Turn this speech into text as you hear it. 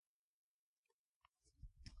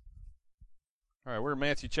All right, we're in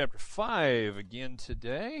Matthew chapter 5 again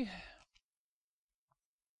today.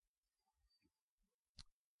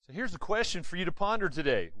 So here's the question for you to ponder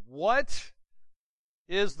today. What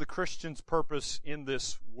is the Christian's purpose in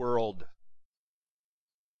this world?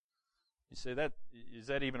 You say, is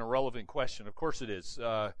that even a relevant question? Of course it is.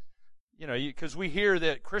 Because we hear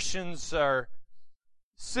that Christians are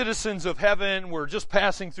citizens of heaven. We're just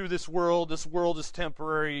passing through this world. This world is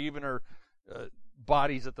temporary. Even our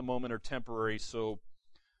bodies at the moment are temporary. So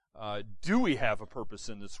do we have a purpose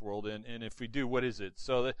in this world? And if we do, what is it?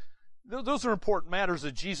 So those are important matters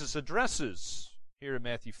that Jesus addresses here in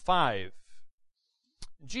Matthew 5.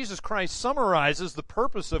 Jesus Christ summarizes the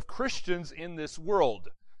purpose of Christians in this world.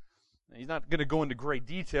 Now, he's not going to go into great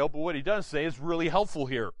detail, but what he does say is really helpful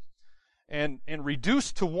here. And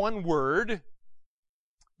reduced to one word,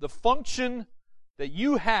 the function that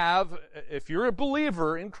you have, if you're a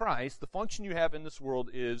believer in Christ, the function you have in this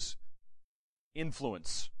world is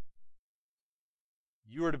influence.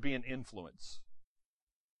 You are to be an influence.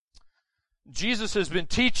 Jesus has been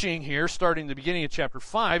teaching here, starting the beginning of chapter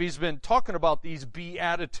 5. He's been talking about these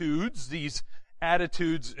beatitudes, these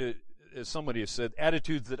attitudes, as somebody has said,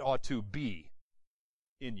 attitudes that ought to be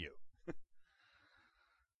in you.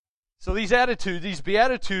 So these attitudes, these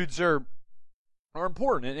beatitudes are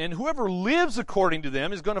important. And whoever lives according to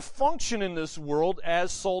them is going to function in this world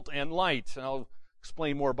as salt and light. And I'll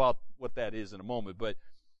explain more about what that is in a moment. But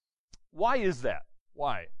why is that?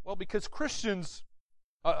 Why? Well, because Christian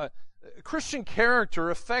character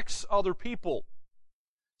affects other people.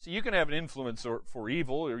 So you can have an influence for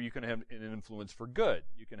evil, or you can have an influence for good.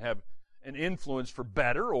 You can have an influence for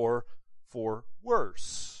better or for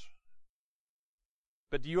worse.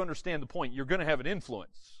 But do you understand the point? You're going to have an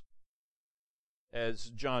influence. As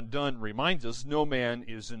John Donne reminds us, no man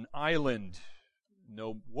is an island.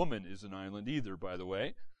 No woman is an island either, by the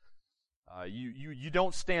way. You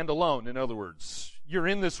don't stand alone, in other words. You're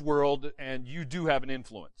in this world, and you do have an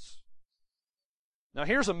influence. Now,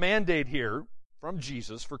 here's a mandate here from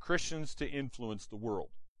Jesus for Christians to influence the world.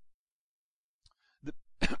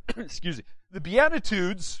 The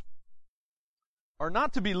Beatitudes are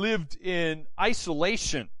not to be lived in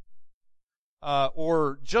isolation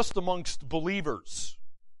or just amongst believers.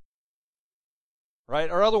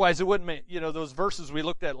 Right? Or otherwise it wouldn't make, those verses we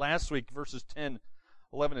looked at last week, verses 10,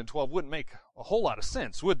 11, and 12, wouldn't make a whole lot of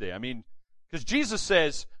sense, would they? I mean, because Jesus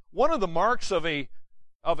says one of the marks of a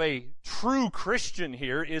true Christian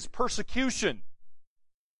here is persecution.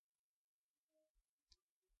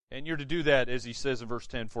 And you're to do that, as he says in verse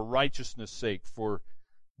 10, for righteousness' sake, for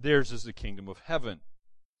theirs is the kingdom of heaven.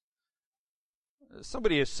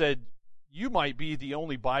 Somebody has said, you might be the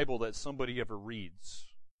only Bible that somebody ever reads.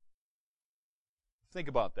 Think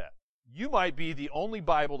about that. You might be the only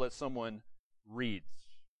Bible that someone reads.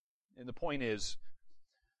 And the point is,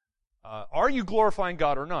 are you glorifying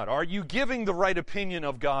God or not? Are you giving the right opinion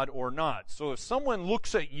of God or not? So if someone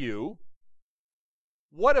looks at you,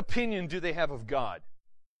 what opinion do they have of God?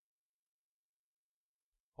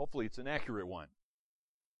 Hopefully it's an accurate one.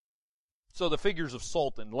 So the figures of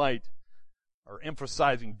salt and light are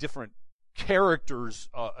emphasizing different characteristics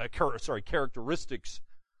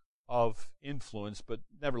of influence, but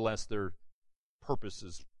nevertheless their purpose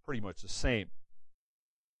is pretty much the same.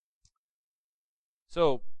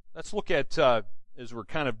 So let's look at, as we're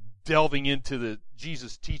kind of delving into the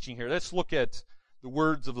Jesus teaching here, let's look at the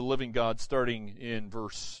words of the living God starting in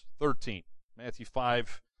verse 13. Matthew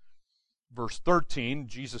 5, verse 13,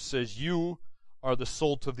 Jesus says, "You are the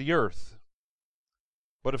salt of the earth.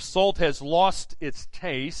 But if salt has lost its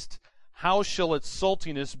taste, how shall its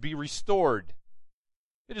saltiness be restored?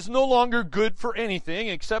 It is no longer good for anything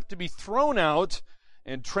except to be thrown out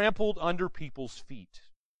and trampled under people's feet.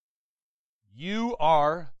 You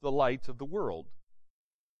are the light of the world.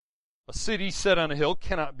 A city set on a hill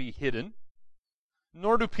cannot be hidden,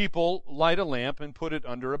 nor do people light a lamp and put it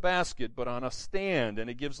under a basket, but on a stand,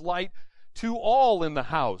 and it gives light to all in the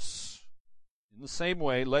house. In the same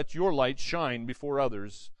way, let your light shine before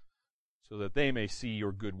others, so that they may see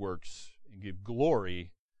your good works and give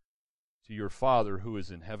glory to your Father who is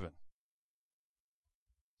in heaven."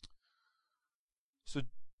 So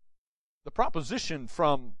the proposition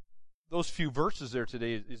from those few verses there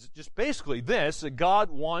today is just basically this, that God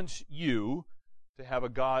wants you to have a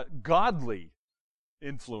godly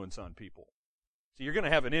influence on people. So you're going to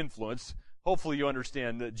have an influence. Hopefully you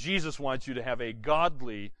understand that Jesus wants you to have a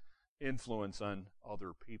godly influence on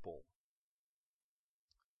other people.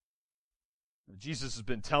 Jesus has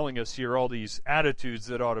been telling us here all these attitudes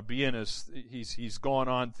that ought to be in us. He's gone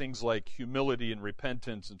on things like humility and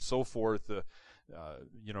repentance and so forth.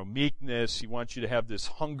 meekness. He wants you to have this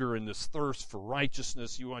hunger and this thirst for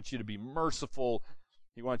righteousness. He wants you to be merciful.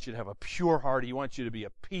 He wants you to have a pure heart. He wants you to be a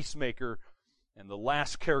peacemaker. And the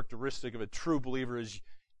last characteristic of a true believer is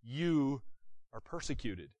you are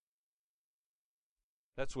persecuted.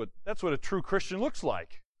 That's what a true Christian looks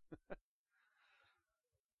like.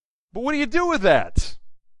 But what do you do with that?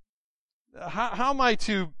 How am I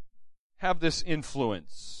to have this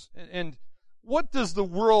influence? And what does the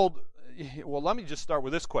world... Well, let me just start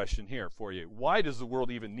with this question here for you. Why does the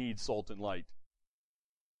world even need salt and light?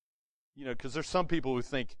 Because there's some people who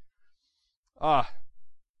think,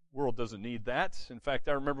 world doesn't need that. In fact,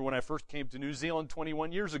 I remember when I first came to New Zealand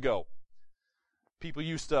 21 years ago, people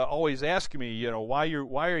used to always ask me, why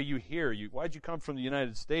are you here? Why'd you come from the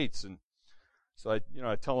United States? And so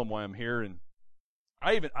I tell them why I'm here. And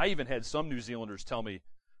I even had some New Zealanders tell me,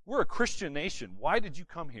 we're a Christian nation. Why did you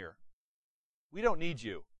come here? We don't need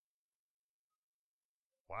you.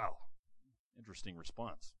 Wow. Interesting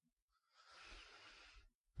response.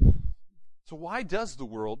 So why does the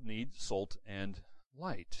world need salt and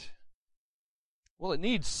light? Well, it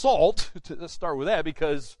needs salt, let's start with that,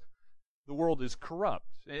 because the world is corrupt.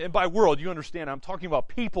 And by world, you understand, I'm talking about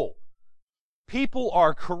people. People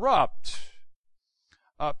are corrupt.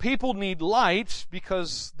 People need light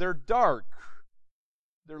because they're dark.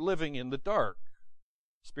 They're living in the dark,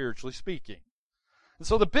 spiritually speaking. And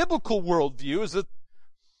so the biblical worldview is that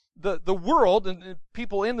the world and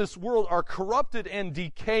people in this world are corrupted and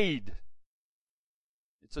decayed.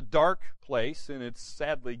 It's a dark place, and it's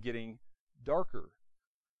sadly getting darker.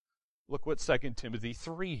 Look what 2 Timothy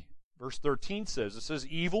 3, verse 13 says. It says,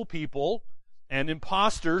 evil people and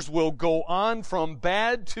impostors will go on from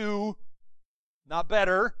bad to not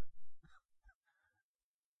better.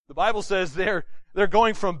 The Bible says they're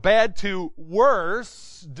going from bad to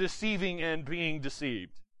worse, deceiving and being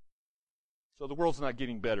deceived. So the world's not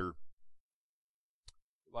getting better.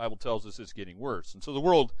 The Bible tells us it's getting worse. And so the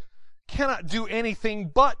world cannot do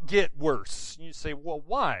anything but get worse. You say, well,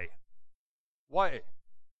 why? Why?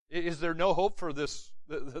 Is there no hope for this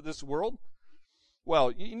world?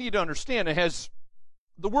 Well, you need to understand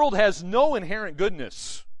the world has no inherent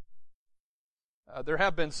goodness. There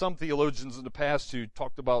have been some theologians in the past who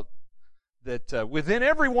talked about that within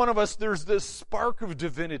every one of us there's this spark of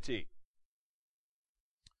divinity.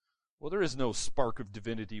 Well, there is no spark of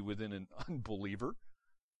divinity within an unbeliever.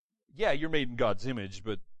 Yeah, you're made in God's image,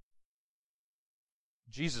 but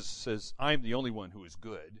Jesus says, I'm the only one who is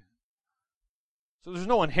good. So there's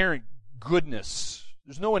no inherent goodness.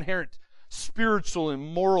 There's no inherent spiritual and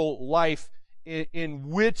moral life in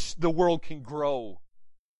which the world can grow.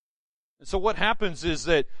 And so what happens is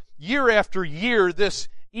that year after year, this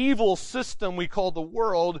evil system we call the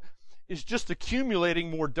world is just accumulating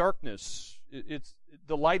more darkness.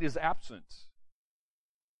 The light is absent.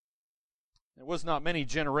 It was not many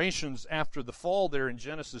generations after the fall there in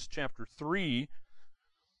Genesis chapter 3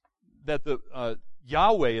 that the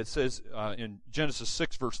Yahweh, it says in Genesis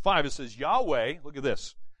 6 verse 5, it says, Yahweh, look at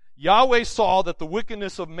this, Yahweh saw that the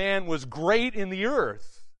wickedness of man was great in the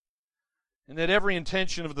earth, and that every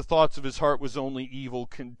intention of the thoughts of his heart was only evil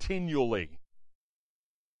continually.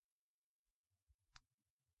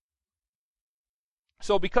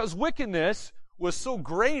 So because wickedness was so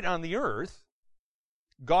great on the earth,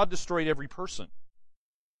 God destroyed every person.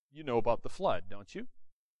 You know about the flood, don't you?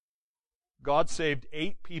 God saved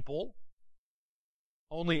 8 people.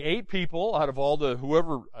 Only 8 people out of all the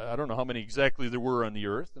whoever, I don't know how many exactly there were on the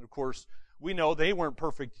earth. And of course, we know they weren't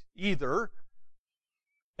perfect either.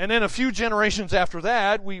 And then a few generations after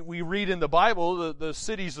that, we read in the Bible the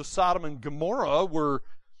cities of Sodom and Gomorrah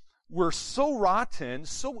were so rotten,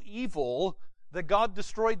 so evil, that God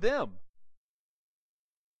destroyed them.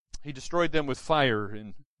 He destroyed them with fire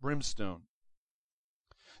and brimstone.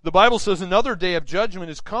 The Bible says another day of judgment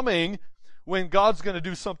is coming when God's going to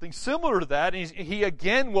do something similar to that. And he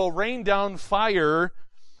again will rain down fire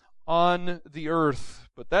on the earth.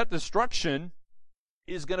 But that destruction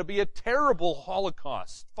is going to be a terrible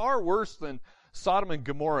holocaust, far worse than Sodom and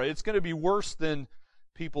Gomorrah. It's going to be worse than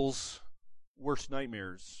people's worst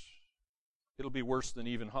nightmares. It'll be worse than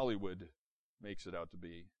even Hollywood makes it out to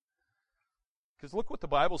be. Because look what the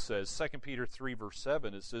Bible says, 2 Peter 3 verse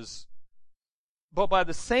 7. It says, but by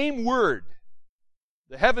the same word,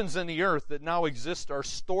 the heavens and the earth that now exist are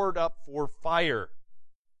stored up for fire.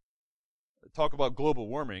 Talk about global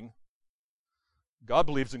warming. God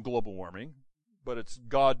believes in global warming, but it's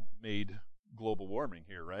God-made global warming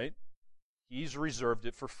here, right? He's reserved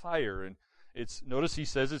it for fire. And notice he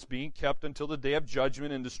says it's being kept until the day of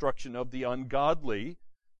judgment and destruction of the ungodly.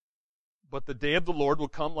 But the day of the Lord will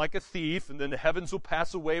come like a thief, and then the heavens will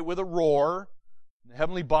pass away with a roar. The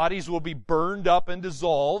heavenly bodies will be burned up and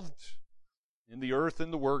dissolved, and the earth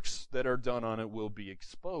and the works that are done on it will be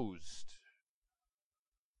exposed.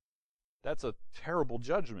 That's a terrible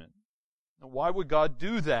judgment. Now, why would God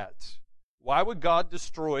do that? Why would God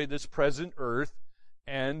destroy this present earth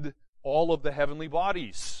and all of the heavenly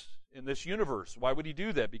bodies in this universe? Why would He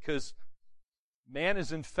do that? Because man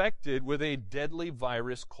is infected with a deadly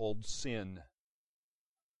virus called sin.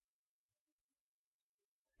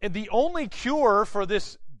 And the only cure for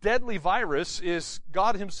this deadly virus is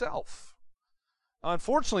God Himself.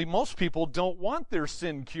 Unfortunately, most people don't want their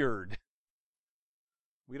sin cured.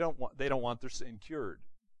 They don't want their sin cured.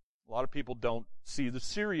 A lot of people don't see the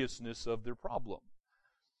seriousness of their problem.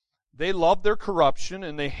 They love their corruption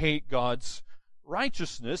and they hate God's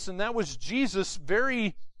righteousness, and that was Jesus'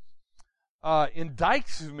 very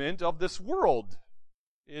indictment of this world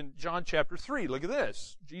in John chapter 3. Look at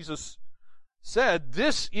this. Jesus said,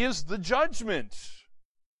 "This is the judgment.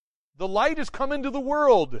 The light has come into the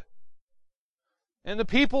world, and the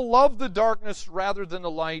people love the darkness rather than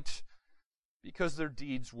the light because their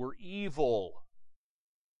deeds were evil.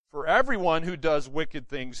 For everyone who does wicked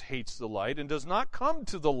things hates the light and does not come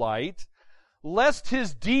to the light, lest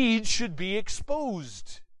his deeds should be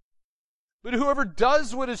exposed. But whoever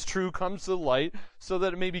does what is true comes to the light, so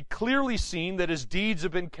that it may be clearly seen that his deeds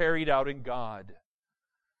have been carried out in God."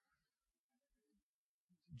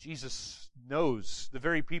 Jesus knows the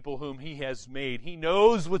very people whom He has made. He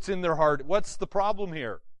knows what's in their heart. What's the problem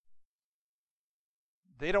here?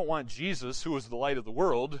 They don't want Jesus, who is the light of the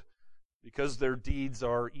world, because their deeds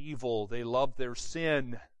are evil. They love their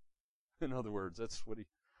sin. In other words, that's what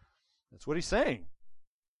He's saying.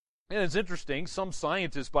 And it's interesting, some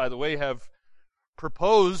scientists, by the way, have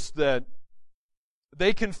proposed that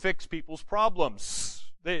they can fix people's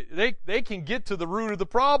problems. They can get to the root of the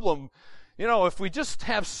problem. You know, if we just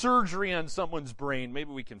have surgery on someone's brain,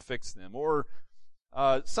 maybe we can fix them. Or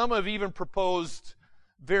some have even proposed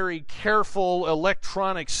very careful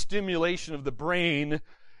electronic stimulation of the brain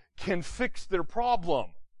can fix their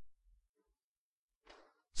problem.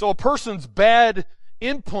 So a person's bad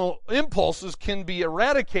impulses can be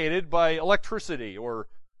eradicated by electricity or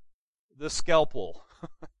the scalpel.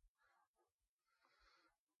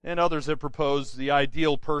 And others have proposed the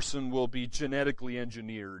ideal person will be genetically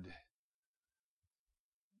engineered.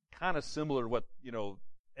 Kind of similar to what,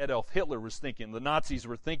 Adolf Hitler was thinking, the Nazis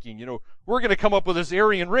were thinking, we're going to come up with this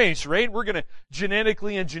Aryan race, right? We're going to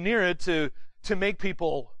genetically engineer it to make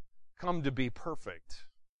people come to be perfect.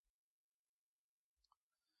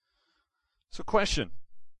 So question,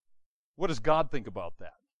 what does God think about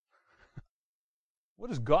that? What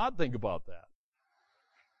does God think about that?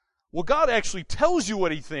 Well, God actually tells you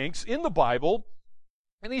what He thinks in the Bible,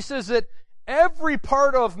 and He says that every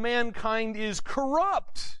part of mankind is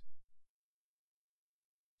corrupt.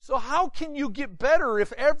 So how can you get better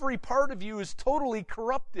if every part of you is totally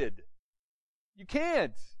corrupted? You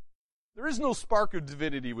can't. There is no spark of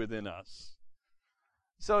divinity within us.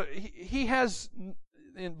 So He has,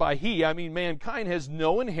 and by He, I mean mankind, has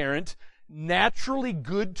no inherent, naturally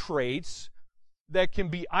good traits that can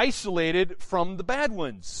be isolated from the bad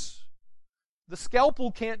ones. The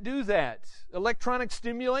scalpel can't do that. Electronic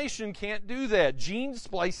stimulation can't do that. Gene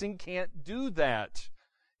splicing can't do that.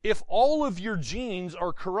 If all of your genes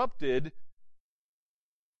are corrupted,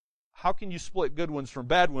 how can you split good ones from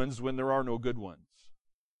bad ones when there are no good ones?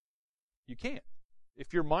 You can't.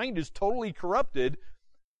 If your mind is totally corrupted,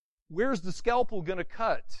 where's the scalpel going to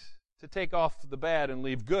cut to take off the bad and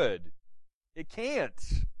leave good? It can't.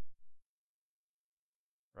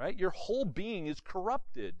 Right? Your whole being is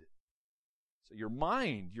corrupted. So your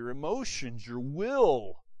mind, your emotions, your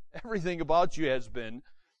will, everything about you has been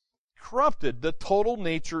corrupted. The total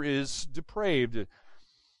nature is depraved.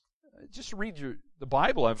 Just read the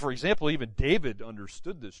Bible. For example, even David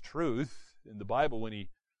understood this truth in the Bible when he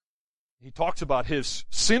talks about his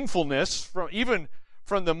sinfulness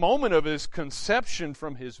from the moment of his conception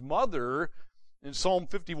from his mother. In Psalm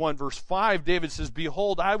 51 verse 5, David says,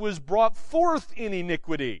 "Behold, I was brought forth in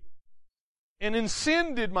iniquity, and in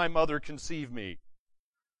sin did my mother conceive me."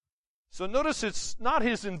 So notice it's not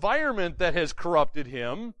his environment that has corrupted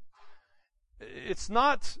him. He's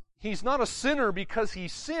not a sinner because he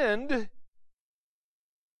sinned.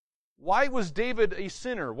 Why was David a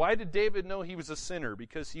sinner? Why did David know he was a sinner?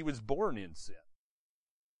 Because he was born in sin.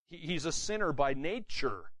 He's a sinner by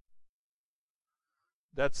nature.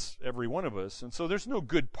 That's every one of us. And so there's no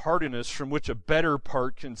good part in us from which a better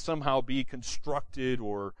part can somehow be constructed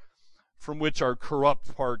or from which our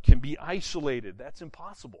corrupt part can be isolated. That's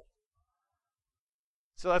impossible.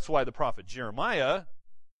 So that's why the prophet Jeremiah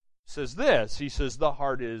says this. He says, "The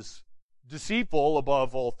heart is deceitful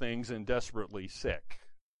above all things and desperately sick.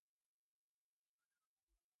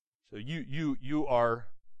 So you are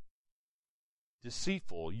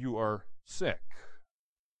deceitful, you are sick.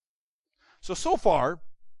 So far,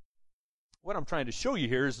 what I'm trying to show you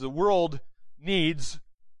here is the world needs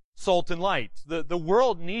salt and light. The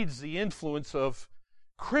world needs the influence of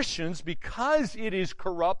Christians because it is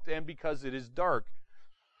corrupt and because it is dark.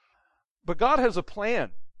 But God has a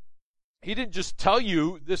plan. He didn't just tell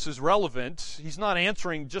you this is relevant. He's not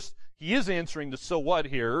answering He is answering the so what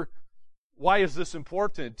here. Why is this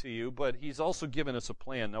important to you? But He's also given us a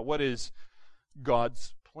plan. Now, what is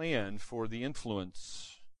God's plan for the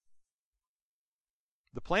influence?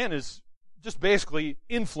 The plan is just basically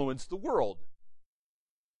influence the world.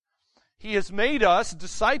 He has made us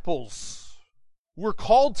disciples. We're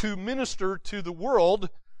called to minister to the world,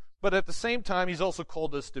 but at the same time, He's also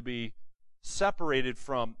called us to be separated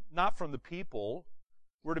from, not from the people.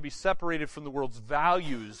 We're to be separated from the world's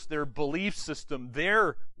values, their belief system,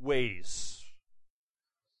 their ways.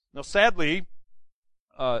 Now, sadly,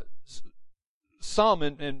 some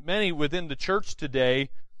and many within the church today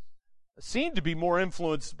seem to be more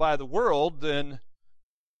influenced by the world than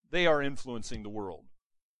they are influencing the world.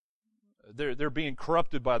 They're being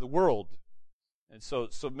corrupted by the world. And so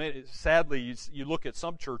sadly, you look at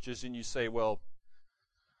some churches and you say, well,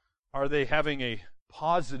 are they having a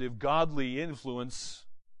positive, godly influence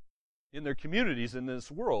in their communities in this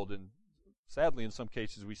world? And sadly, in some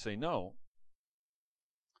cases, we say no.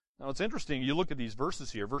 Now, it's interesting. You look at these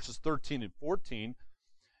verses here, verses 13 and 14.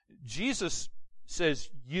 Jesus says,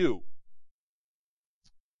 you.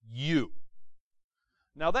 You.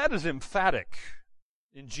 Now, that is emphatic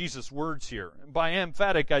in Jesus' words here. And by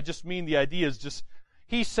emphatic, I just mean the idea is just,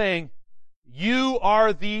 He's saying, you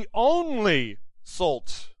are the only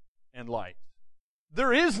salt and light.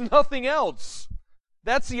 There is nothing else.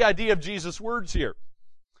 That's the idea of Jesus' words here.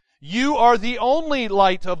 You are the only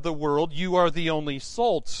light of the world. You are the only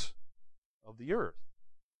salt of the earth.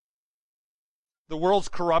 The world's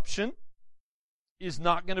corruption is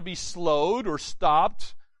not going to be slowed or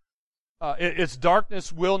stopped. Its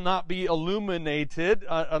darkness will not be illuminated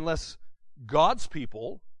unless God's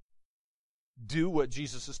people do what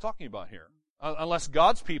Jesus is talking about here. Unless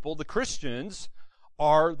God's people, the Christians,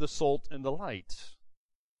 are the salt and the light.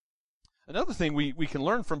 Another thing we can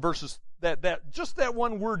learn from verses that just that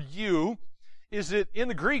one word you is that in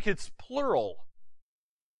the Greek it's plural.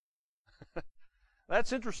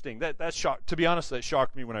 That's interesting. That shocked, to be honest, that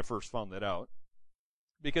shocked me when I first found that out.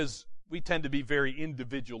 Because we tend to be very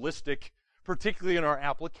individualistic, particularly in our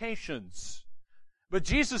applications. But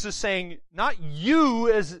Jesus is saying not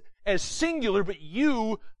you as singular, but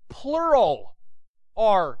you plural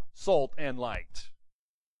are salt and light.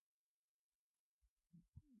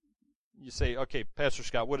 You say, okay, Pastor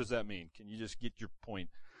Scott, what does that mean? Can you just get your point?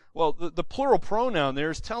 Well, the plural pronoun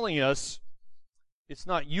there is telling us it's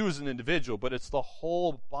not you as an individual, but it's the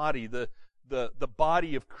whole body, the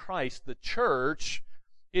body of Christ, the church,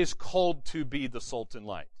 is called to be the salt and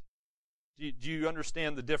light. Do you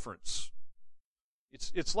understand the difference?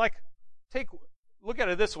 It's like, look at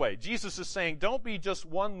it this way. Jesus is saying, don't be just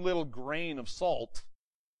one little grain of salt.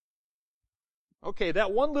 Okay,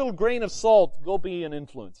 that one little grain of salt, go be an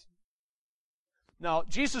influence. Now,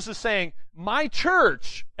 Jesus is saying, my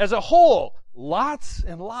church as a whole, lots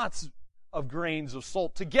and lots of grains of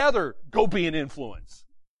salt together, go be an influence.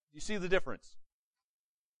 You see the difference?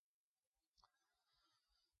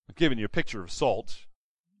 I'm giving you a picture of salt.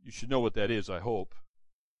 You should know what that is, I hope.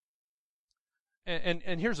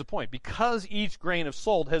 And here's the point. Because each grain of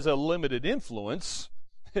salt has a limited influence,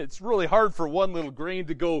 it's really hard for one little grain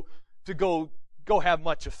to go have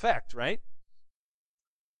much effect, right?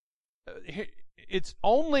 It's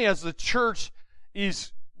only as the church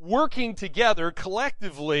is working together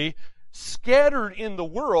collectively, scattered in the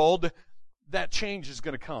world, that change is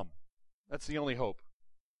going to come. That's the only hope.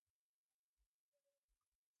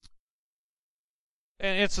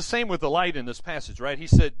 And it's the same with the light in this passage, right?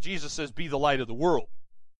 Jesus says, be the light of the world.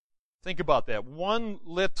 Think about that. One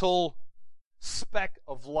little speck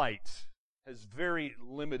of light has very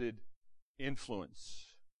limited influence.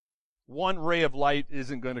 One ray of light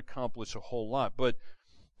isn't going to accomplish a whole lot. But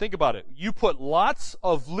think about it. You put lots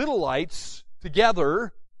of little lights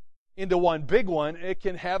together into one big one, it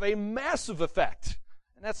can have a massive effect.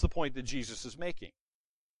 And that's the point that Jesus is making.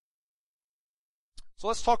 So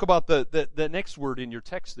let's talk about the next word in your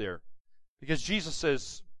text there. Because Jesus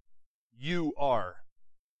says, you are.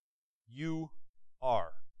 You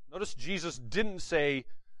are. Notice Jesus didn't say,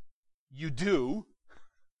 you do.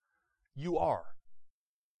 You are.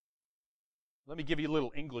 Let me give you a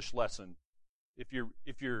little English lesson.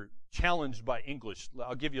 if you're challenged by English,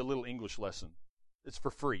 I'll give you a little English lesson. It's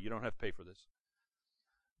for free. You don't have to pay for this.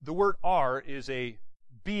 The word are is a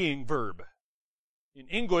being verb. In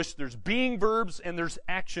English, there's being verbs and there's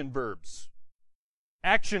action verbs.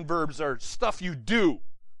 Action verbs are stuff you do,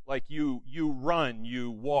 like you run, you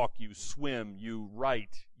walk, you swim, you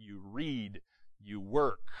write, you read, you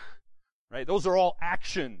work. Right? Those are all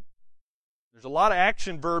action. There's a lot of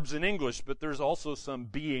action verbs in English, but there's also some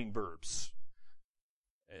being verbs.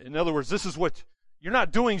 In other words, this is what, you're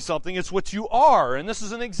not doing something, it's what you are, and this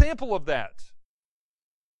is an example of that.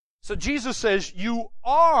 So Jesus says, you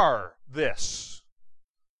are this.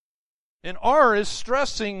 And are is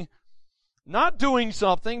stressing not doing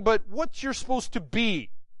something, but what you're supposed to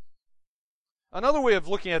be. Another way of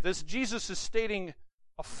looking at this, Jesus is stating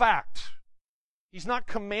a fact. He's not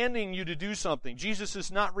commanding you to do something. Jesus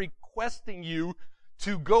is not requesting you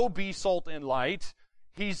to go be salt and light.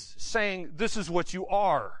 He's saying, this is what you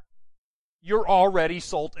are. You're already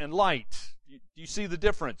salt and light. Do you see the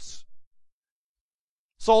difference?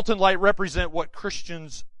 Salt and light represent what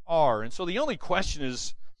Christians are. And so the only question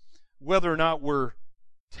is whether or not we're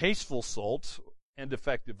tasteful salt and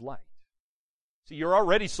effective light. See, you're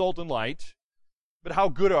already salt and light, but how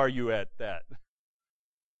good are you at that?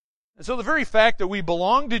 And so the very fact that we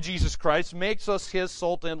belong to Jesus Christ makes us His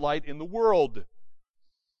salt and light in the world.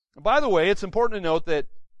 And by the way, it's important to note that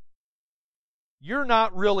you're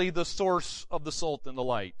not really the source of the salt and the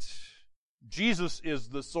light. Jesus is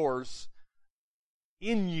the source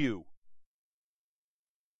in you.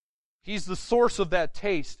 He's the source of that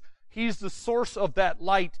taste. He's the source of that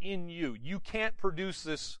light in you. You can't produce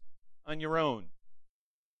this on your own.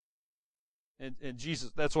 And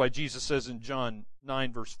Jesus, that's why Jesus says in John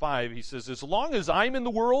 9 verse 5, He says, as long as I'm in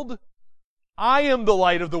the world, I am the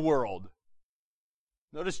light of the world.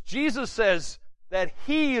 Notice Jesus says that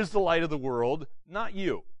He is the light of the world, not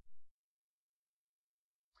you.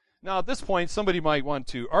 Now at this point, somebody might want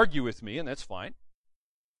to argue with me, and that's fine.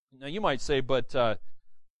 Now you might say, but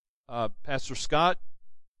Pastor Scott,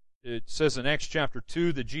 it says in Acts chapter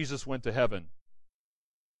 2 that Jesus went to heaven.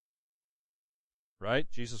 Right?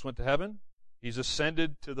 Jesus went to heaven. He's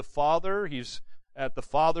ascended to the Father. He's at the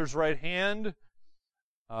Father's right hand.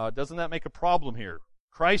 Doesn't that make a problem here?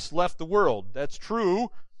 Christ left the world. That's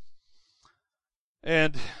true.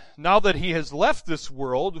 And now that He has left this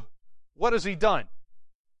world, what has He done?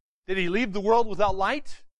 Did He leave the world without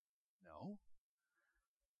light? No.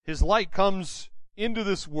 His light comes into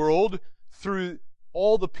this world through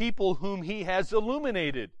all the people whom He has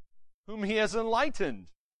illuminated, whom He has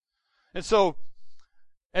enlightened. And so,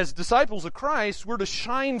 as disciples of Christ, we're to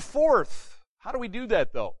shine forth. How do we do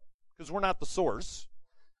that, though? Because we're not the source.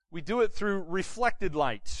 We do it through reflected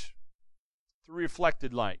light. Through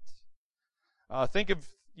reflected light.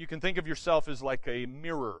 You can think of yourself as like a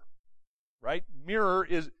mirror, right? Mirror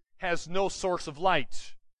has no source of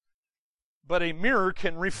light, but a mirror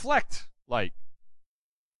can reflect light.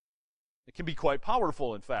 It can be quite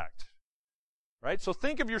powerful, in fact. Right? So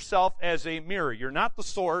think of yourself as a mirror. You're not the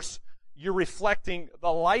source. You're reflecting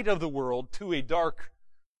the light of the world to a dark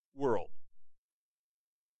world.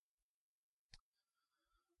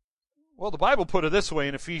 Well, the Bible put it this way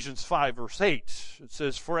in Ephesians 5, verse 8. It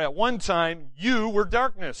says, for at one time you were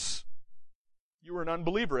darkness. You were an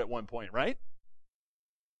unbeliever at one point, right?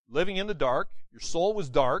 Living in the dark. Your soul was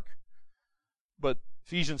dark. But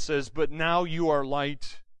Ephesians says, but now you are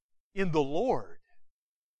light in the Lord.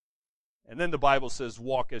 And then the Bible says,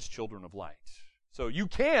 walk as children of light. So you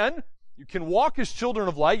can walk as children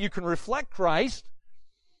of light. You can reflect Christ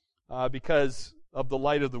because of the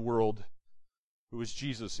light of the world, who is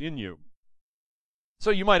Jesus in you. So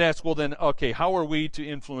you might ask, well then, okay, how are we to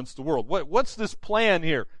influence the world? What's this plan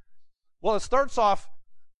here? Well, it starts off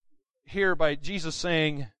here by Jesus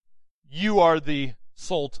saying, you are the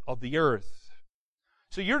salt of the earth.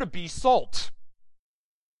 So you're to be salt.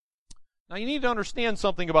 Now you need to understand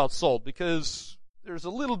something about salt, because there's a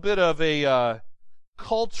little bit of a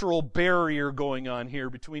cultural barrier going on here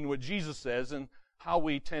between what Jesus says and how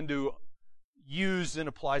we tend to use and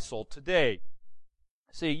apply salt today.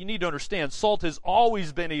 See, you need to understand, salt has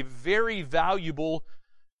always been a very valuable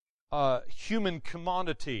human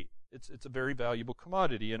commodity. It's a very valuable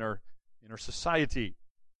commodity in our society.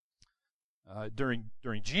 During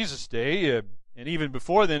Jesus' day, and even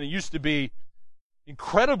before then, it used to be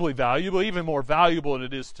incredibly valuable, even more valuable than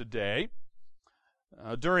it is today.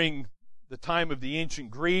 During the time of the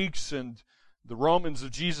ancient Greeks and the Romans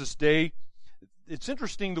of Jesus' day, it's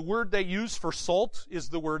interesting, the word they use for salt is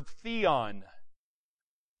the word theon.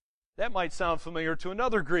 That might sound familiar to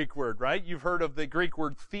another Greek word, right? You've heard of the Greek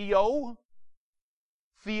word theo,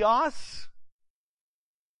 theos.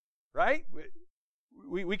 right?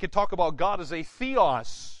 We could talk about God as a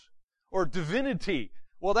theos or divinity.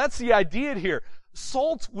 Well, that's the idea here.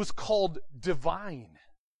 Salt was called divine.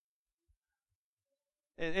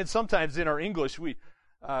 And sometimes in our English, we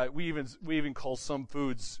even call some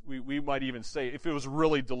foods, we might even say, if it was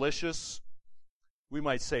really delicious, we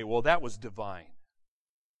might say, well, that was divine.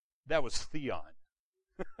 That was theon.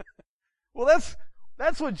 Well,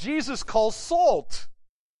 that's what Jesus calls salt.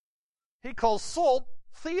 He calls salt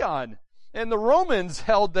theon. And the Romans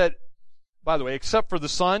held that, by the way, except for the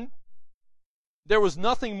sun, there was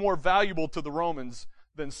nothing more valuable to the Romans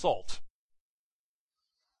than salt.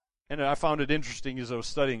 And I found it interesting as I was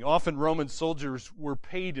studying. Often Roman soldiers were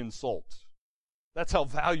paid in salt. That's how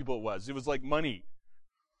valuable it was. It was like money.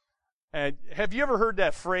 And have you ever heard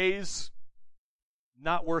that phrase,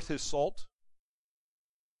 not worth his salt?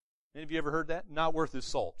 Any of you ever heard that? Not worth his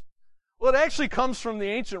salt. Well, it actually comes from the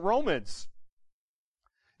ancient Romans.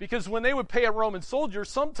 Because when they would pay a Roman soldier,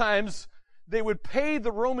 sometimes they would pay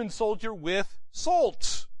the Roman soldier with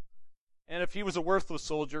salt. And if he was a worthless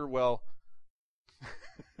soldier, well,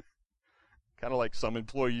 kind of like some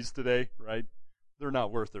employees today, right? They're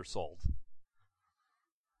not worth their salt.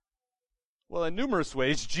 Well, in numerous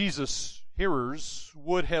ways, Jesus' hearers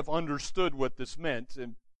would have understood what this meant,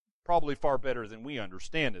 and probably far better than we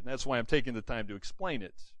understand it. And that's why I'm taking the time to explain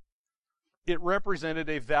it. It represented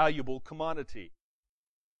a valuable commodity.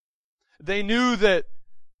 They knew that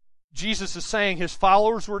Jesus is saying his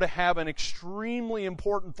followers were to have an extremely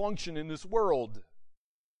important function in this world.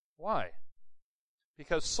 Why?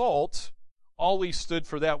 Because salt always stood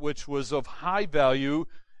for that which was of high value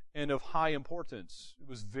and of high importance. It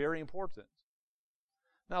was very important.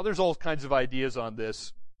 Now, there's all kinds of ideas on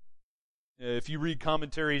this. If you read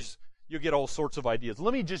commentaries, you'll get all sorts of ideas.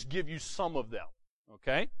 Let me just give you some of them,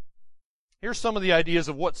 okay? Here's some of the ideas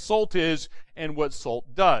of what salt is and what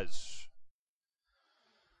salt does.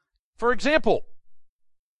 For example,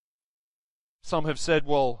 some have said,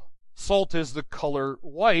 well, salt is the color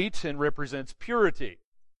white and represents purity.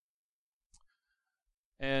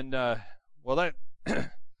 And, well, that,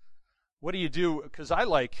 what do you do? Because I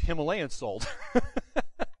like Himalayan salt.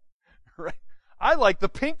 Right? I like the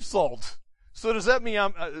pink salt. So does that mean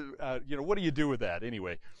I'm, what do you do with that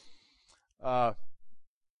anyway? Yeah,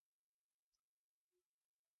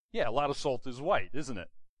 a lot of salt is white, isn't it?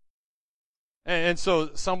 And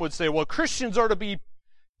so some would say, well, Christians are to be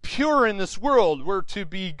pure in this world. We're to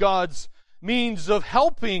be God's means of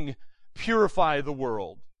helping purify the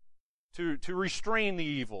world, to restrain the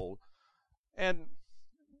evil. And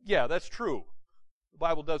yeah, that's true. The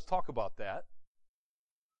Bible does talk about that.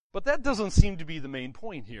 But that doesn't seem to be the main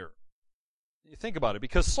point here. You think about it,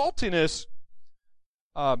 because saltiness,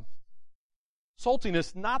 not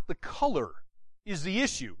the color, is the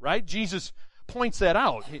issue, right? Jesus points that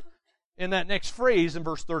out in that next phrase in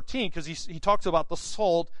verse 13, because he talks about the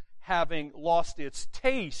salt having lost its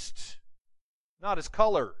taste, not its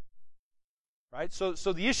color, right? So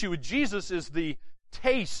the issue with Jesus is the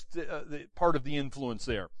taste, the part of the influence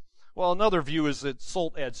there. Well, another view is that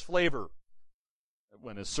salt adds flavor.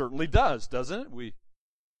 When it certainly does, doesn't it? A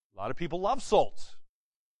lot of people love salt.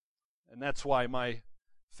 And that's why my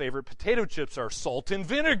favorite potato chips are salt and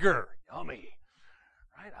vinegar. Yummy.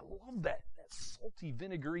 Right? I love that salty,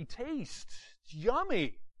 vinegary taste. It's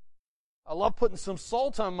yummy. I love putting some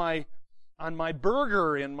salt on my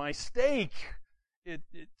burger and my steak. It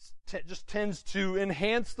just tends to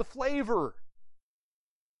enhance the flavor.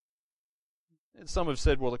 And some have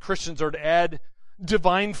said, well, the Christians are to add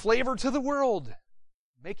divine flavor to the world.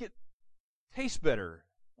 Make it taste better.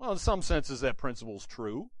 Well, in some senses that principle is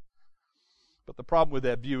true. But the problem with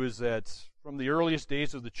that view is that from the earliest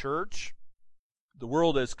days of the church, the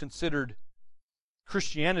world has considered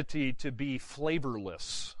Christianity to be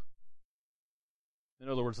flavorless. In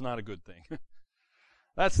other words, not a good thing.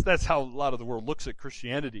 That's how a lot of the world looks at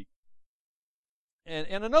Christianity.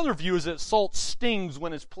 And another view is that salt stings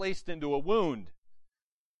when it's placed into a wound.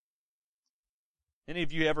 Any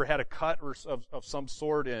of you ever had a cut of some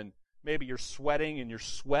sort, and maybe you're sweating and your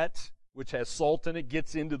sweat, which has salt in it,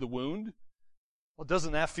 gets into the wound? Well,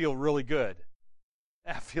 doesn't that feel really good?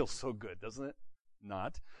 That feels so good, doesn't it?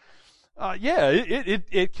 Not. Yeah,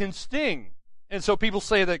 it can sting. And so people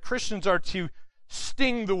say that Christians are to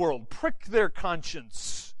sting the world, prick their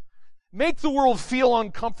conscience, make the world feel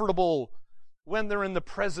uncomfortable when they're in the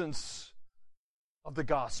presence of the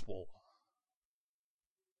gospel.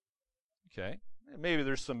 Okay. Maybe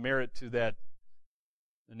there's some merit to that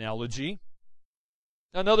analogy.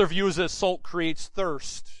 Another view is that salt creates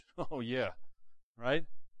thirst. Oh, yeah. Right?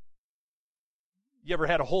 You ever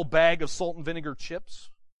had a whole bag of salt and vinegar chips?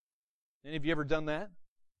 Any of you ever done that?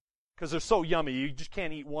 because they're so yummy. You just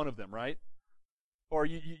can't eat one of them, right? Or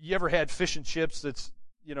you ever had fish and chips that's,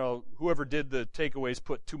 whoever did the takeaways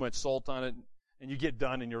put too much salt on it, and you get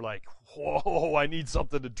done and you're like, whoa, I need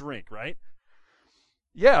something to drink, right?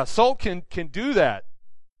 Yeah, salt can do that.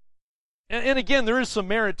 And again, there is some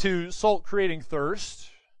merit to salt creating thirst.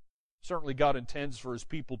 Certainly God intends for His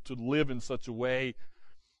people to live in such a way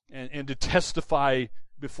and to testify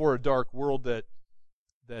before a dark world that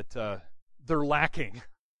they're lacking.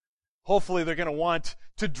 Hopefully they're going to want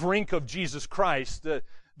to drink of Jesus Christ,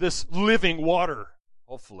 this living water,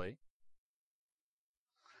 hopefully.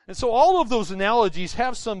 And so all of those analogies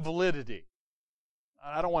have some validity.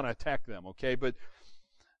 I don't want to attack them, okay? But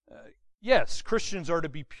yes, Christians are to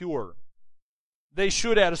be pure. They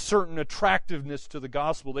should add a certain attractiveness to the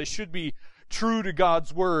gospel. They should be true to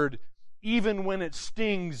God's word, even when it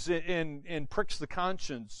stings and pricks the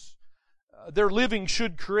conscience. Their living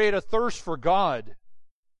should create a thirst for God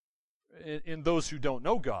in those who don't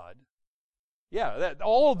know God. Yeah,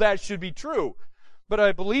 all of that should be true. But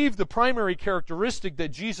I believe the primary characteristic that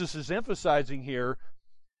Jesus is emphasizing here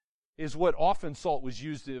is what often salt was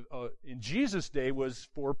used in Jesus' day was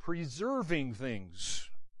for preserving things.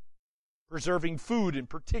 Preserving food in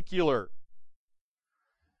particular.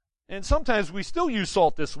 And sometimes we still use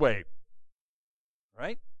salt this way.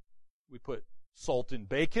 Right? We put salt in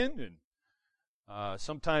bacon, and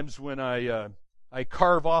sometimes when I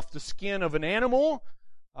carve off the skin of an animal,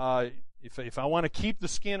 if I want to keep the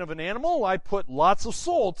skin of an animal, I put lots of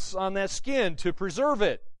salts on that skin to preserve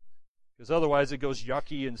it. Because otherwise it goes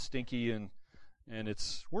yucky and stinky and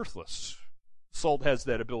it's worthless. Salt has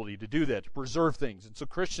that ability to do that, to preserve things. And so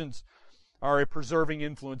Christians are a preserving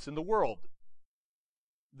influence in the world.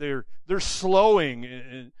 They're slowing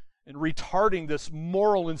and retarding this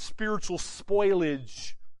moral and spiritual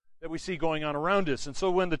spoilage that we see going on around us. And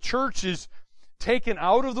so when the church is taken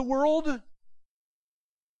out of the world,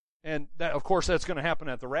 and that, of course that's going to happen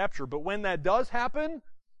at the rapture, but when that does happen,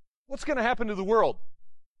 what's going to happen to the world?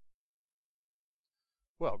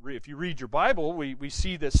 Well, if you read your Bible, we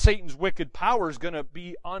see that Satan's wicked power is going to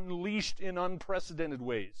be unleashed in unprecedented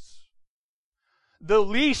ways. The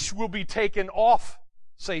leash will be taken off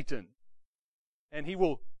Satan, and he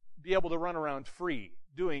will be able to run around free,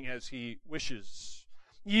 doing as he wishes.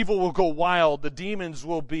 Evil will go wild, the demons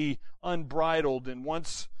will be unbridled, and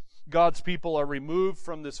once God's people are removed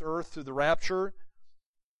from this earth through the rapture,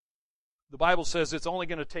 the Bible says it's only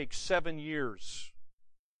going to take 7 years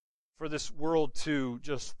for this world to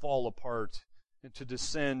just fall apart and to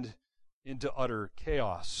descend into utter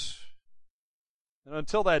chaos. And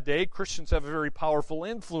until that day, Christians have a very powerful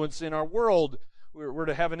influence in our world. We're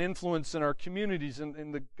to have an influence in our communities,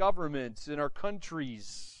 in the governments, in our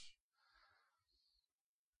countries.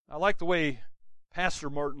 I like the way Pastor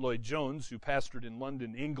Martin Lloyd-Jones, who pastored in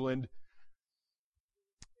London, England,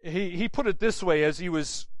 he put it this way as he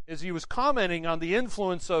was commenting on the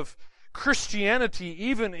influence of Christianity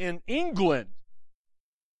even in England,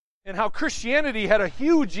 and how Christianity had a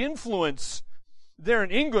huge influence there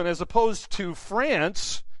in England as opposed to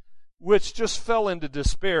France, which just fell into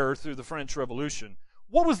despair through the French Revolution.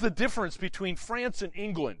 What was the difference between France and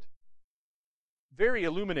England? Very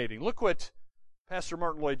illuminating. Look what Pastor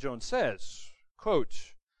Martin Lloyd-Jones says.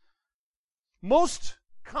 Quote, "Most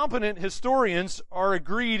competent historians are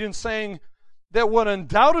agreed in saying that what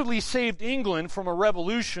undoubtedly saved England from a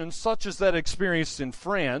revolution such as that experienced in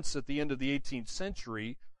France at the end of the 18th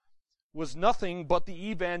century was nothing but the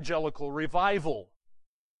evangelical revival.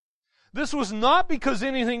 This was not because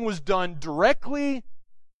anything was done directly,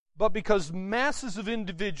 but because masses of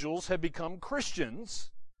individuals had become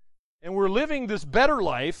Christians and were living this better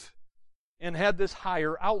life and had this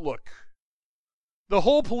higher outlook. The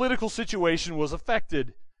whole political situation was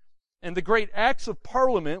affected, and the great acts of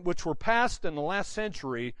Parliament which were passed in the last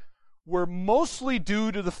century were mostly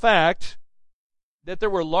due to the fact that there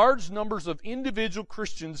were large numbers of individual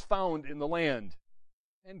Christians found in the land."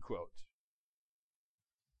 End quote.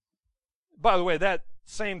 By the way, that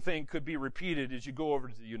same thing could be repeated as you go over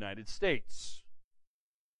to the United States.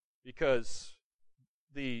 Because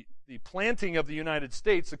the planting of the United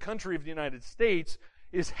States, the country of the United States,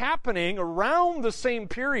 is happening around the same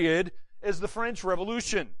period as the French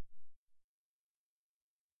Revolution.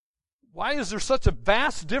 Why is there such a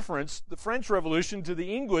vast difference, the French Revolution to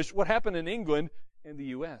the English, what happened in England and the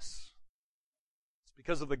U.S.? It's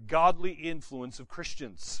because of the godly influence of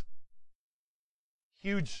Christians.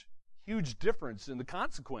 Huge difference in the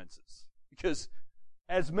consequences. Because,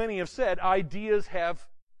 as many have said, ideas have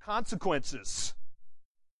consequences.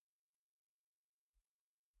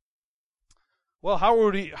 Well, how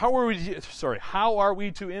are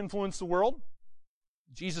we to influence the world?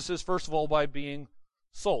 Jesus says, first of all, by being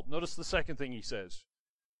salt. Notice the second thing he says.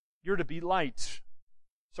 You're to be light.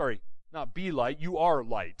 Sorry, not be light. You are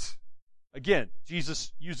light. Again,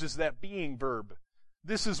 Jesus uses that being verb.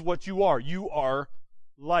 This is what you are. You are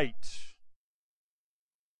light.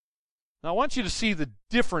 Now, I want you to see the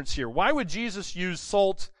difference here. Why would Jesus use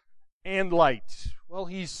salt and light? Well,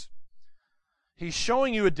 he's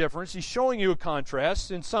showing you a difference. He's showing you a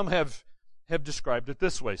contrast, and some have described it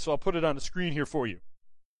this way. So I'll put it on the screen here for you.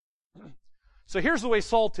 So here's the way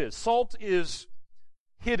salt is. Salt is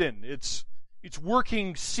hidden. It's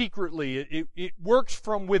working secretly. It works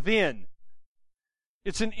from within.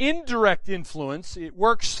 It's an indirect influence. It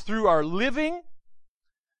works through our living,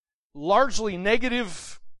 largely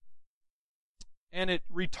negative, and it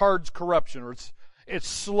retards corruption, or it's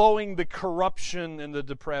slowing the corruption and the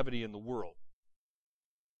depravity in the world.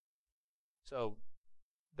 So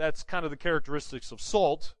that's kind of the characteristics of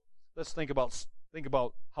salt. Let's think about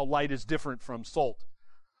how light is different from salt.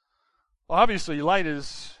 Well, obviously, light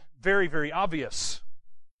is very, very obvious.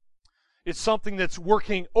 It's something that's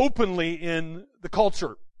working openly in the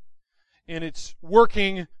culture, and it's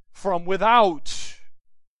working from without.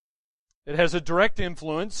 It has a direct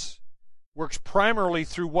influence, works primarily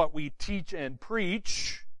through what we teach and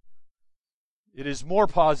preach. It is more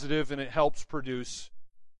positive, and it helps produce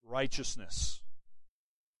righteousness.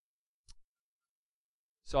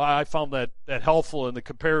 So I found that helpful in the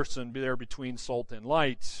comparison there between salt and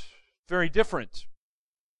light. Very different.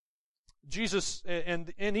 Jesus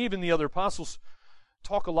and even the other apostles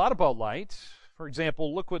talk a lot about light. For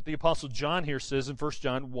example, look what the Apostle John here says in 1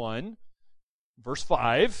 John 1, verse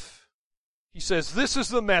 5. He says, "This is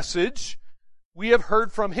the message we have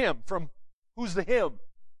heard from him." From who's the him?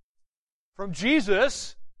 From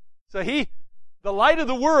Jesus. So the light of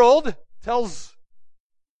the world, tells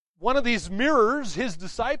one of these mirrors, his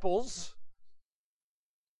disciples,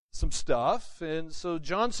 some stuff. And so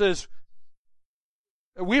John says,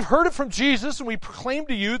 we've heard it from Jesus, and we proclaim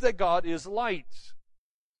to you that God is light,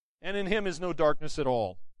 and in him is no darkness at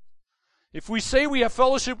all. If we say we have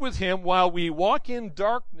fellowship with him while we walk in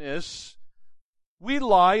darkness, we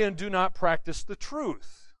lie and do not practice the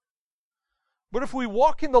truth. But if we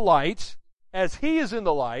walk in the light, as he is in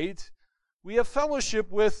the light, we have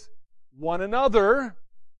fellowship with one another,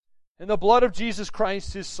 and the blood of Jesus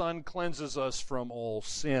Christ, his Son, cleanses us from all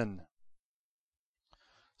sin.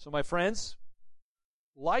 So, my friends,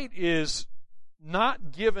 light is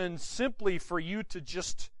not given simply for you to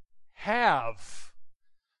just have,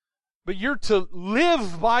 but you're to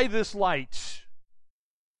live by this light.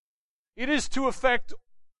 It is to affect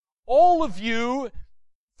all of you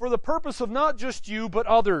for the purpose of not just you, but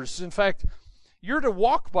others. In fact, you're to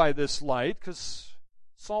walk by this light, because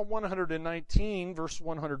Psalm 119, verse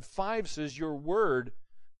 105 says, your word,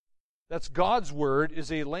 that's God's word,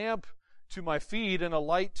 is a lamp to my feet and a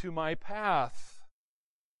light to my path.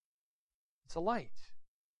 It's a light.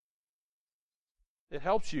 It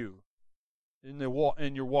helps you in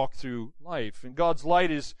your walk through life. And God's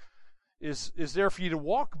light is there for you to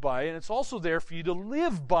walk by, and it's also there for you to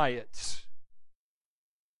live by it.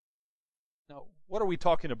 Now, what are we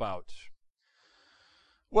talking about?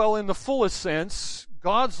 Well, in the fullest sense,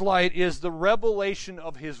 God's light is the revelation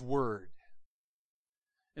of his word.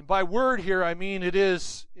 And by word here, I mean it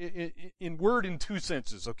is in word in two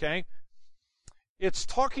senses, okay? It's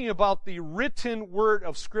talking about the written word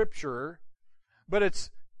of Scripture, but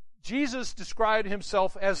Jesus described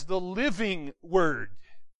himself as the living word.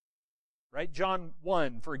 Right? John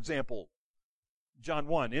 1, for example. John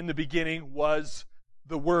 1, in the beginning was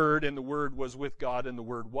the Word, and the Word was with God, and the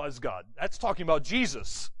Word was God. That's talking about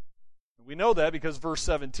Jesus. We know that because verse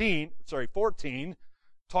 14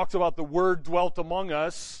 talks about the Word dwelt among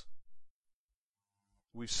us.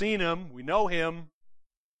 We've seen him. We know him.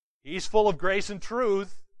 He's full of grace and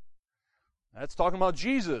truth. That's talking about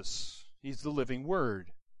Jesus. He's the living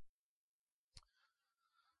Word.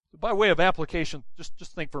 By way of application,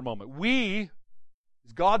 just think for a moment. We,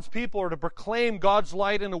 as God's people, are to proclaim God's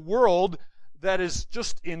light in a world that is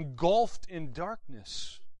just engulfed in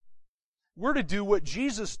darkness. We're to do what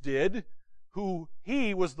Jesus did,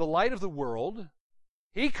 he was the light of the world.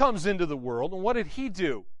 He comes into the world, and what did he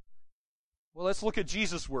do? Well, let's look at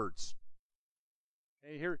Jesus' words.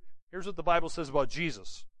 Okay, here's what the Bible says about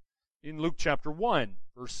Jesus. In Luke chapter 1,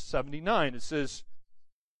 verse 79, it says,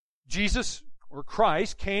 Jesus, or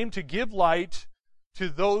Christ, came to give light to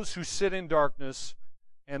those who sit in darkness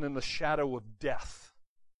and in the shadow of death.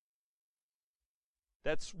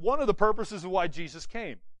 That's one of the purposes of why Jesus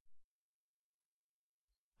came.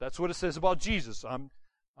 That's what it says about Jesus.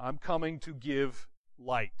 I'm coming to give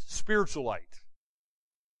light, spiritual light.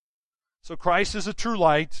 So Christ is a true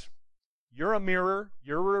light. You're a mirror.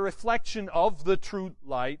 You're a reflection of the true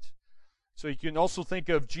light. So you can also think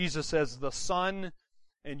of Jesus as the sun,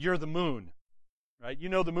 and you're the moon. Right? You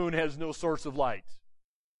know the moon has no source of light.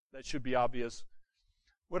 That should be obvious.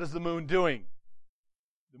 What is the moon doing?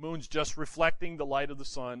 The moon's just reflecting the light of the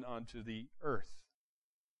sun onto the earth.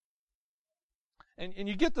 And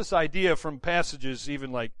you get this idea from passages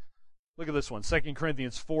even like, look at this one, 2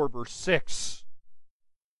 Corinthians 4, verse 6.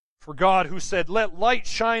 For God, who said, "Let light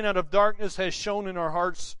shine out of darkness," has shone in our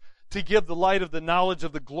hearts to give the light of the knowledge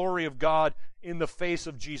of the glory of God in the face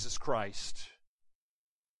of Jesus Christ.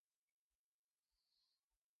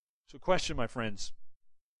 So question, my friends.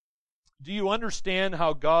 Do you understand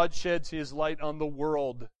how God sheds His light on the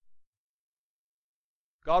world?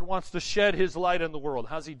 God wants to shed His light on the world.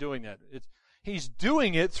 How's He doing that? He's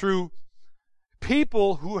doing it through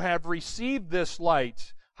people who have received this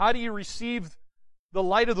light. How do you receive the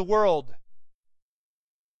light of the world?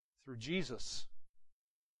 Through Jesus.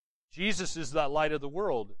 Jesus is that light of the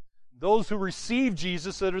world. Those who receive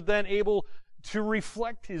Jesus that are then able to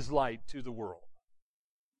reflect His light to the world.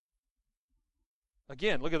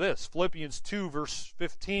 Again, look at this. Philippians 2, verse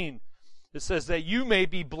 15. It says that you may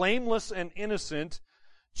be blameless and innocent,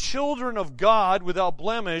 children of God without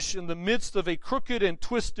blemish in the midst of a crooked and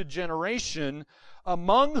twisted generation,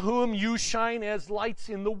 among whom you shine as lights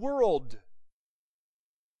in the world.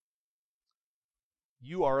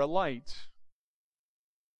 You are a light.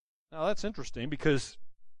 Now that's interesting because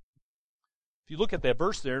if you look at that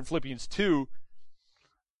verse there in Philippians 2,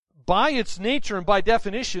 by its nature and by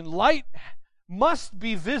definition, light must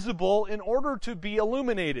be visible in order to be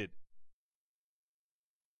illuminated.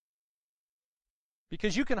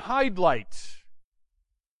 Because you can hide light.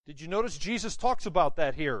 Did you notice Jesus talks about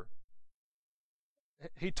that here?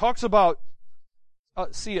 He talks about,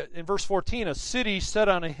 in verse 14, a city set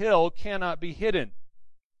on a hill cannot be hidden.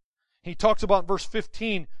 He talks about in verse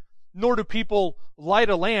 15, nor do people light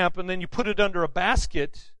a lamp and then you put it under a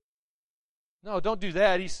basket. No, don't do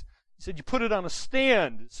that. He said you put it on a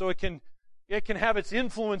stand so it can have its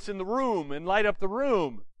influence in the room and light up the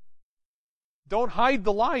room. Don't hide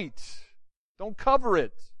the light. Don't cover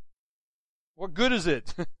it. What good is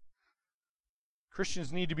it?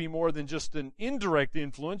 Christians need to be more than just an indirect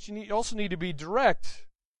influence. You also need to be direct.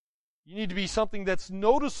 You need to be something that's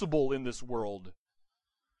noticeable in this world.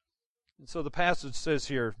 And so the passage says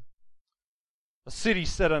here, a city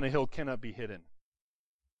set on a hill cannot be hidden.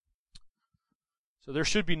 So there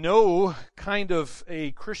should be no kind of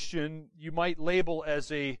a Christian you might label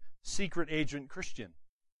as a secret agent Christian.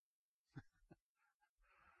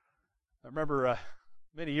 I remember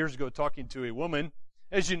many years ago talking to a woman.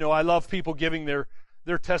 As you know, I love people giving their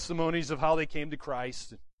testimonies of how they came to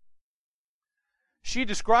Christ. She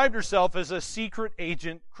described herself as a secret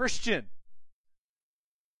agent Christian.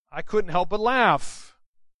 I couldn't help but laugh.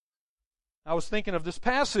 I was thinking of this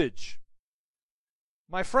passage.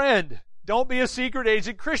 My friend, don't be a secret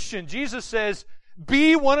agent Christian. Jesus says,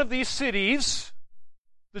 be one of these cities.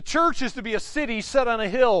 The church is to be a city set on a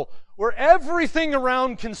hill where everything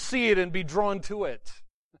around can see it and be drawn to it.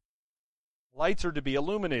 Lights are to be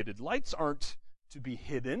illuminated. Lights aren't to be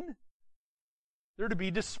hidden. They're to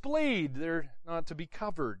be displayed. They're not to be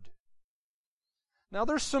covered. Now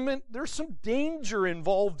there's some danger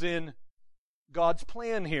involved in God's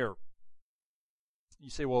plan here. You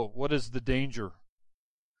say, well, what is the danger?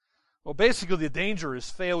 Well, basically the danger is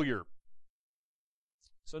failure.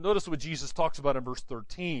 So notice what Jesus talks about in verse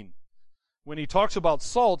 13. When he talks about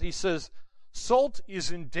salt, he says, salt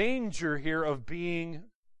is in danger here of being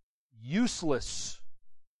useless.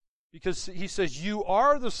 Because he says, you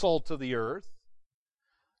are the salt of the earth.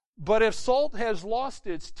 But if salt has lost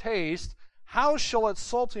its taste, how shall its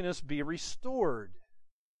saltiness be restored?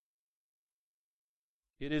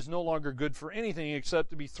 It is no longer good for anything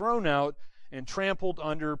except to be thrown out and trampled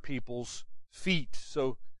under people's feet.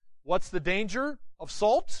 So, what's the danger of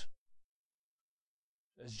salt?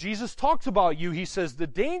 As Jesus talks about you, he says the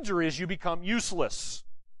danger is you become useless.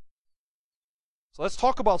 So let's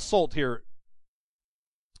talk about salt here.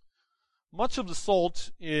 Much of the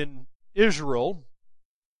salt in Israel,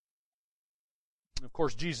 of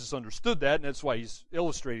course Jesus understood that, and that's why he's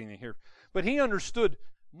illustrating it here. But he understood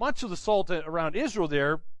much of the salt around Israel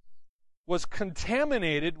there was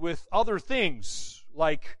contaminated with other things,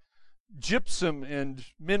 like gypsum and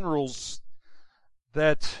minerals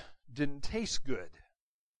that didn't taste good.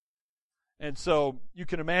 And so you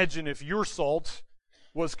can imagine if your salt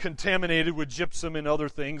was contaminated with gypsum and other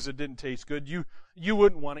things that didn't taste good, you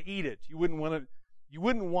wouldn't want to eat it. You wouldn't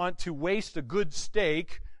want to waste a good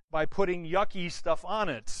steak by putting yucky stuff on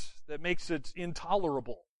it that makes it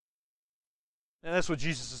intolerable. And that's what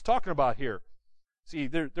Jesus is talking about here. See,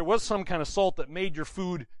 there was some kind of salt that made your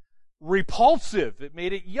food repulsive. It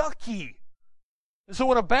made it yucky. And so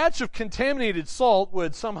when a batch of contaminated salt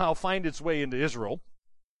would somehow find its way into Israel,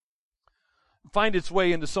 find its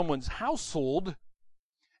way into someone's household,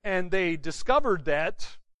 and they discovered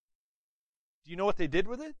that, do you know what they did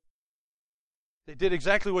with it? They did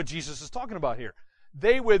exactly what Jesus is talking about here.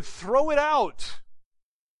 They would throw it out.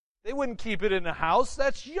 They wouldn't keep it in the house.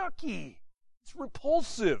 That's yucky. It's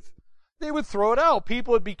repulsive. They would throw it out.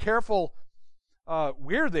 People would be careful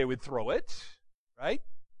where they would throw it, right?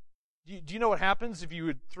 Do you know what happens if you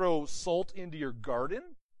would throw salt into your garden?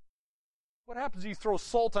 What happens if you throw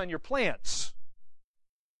salt on your plants?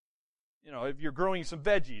 You know, if you're growing some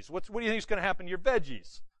veggies, what do you think is going to happen to your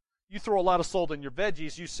veggies? You throw a lot of salt on your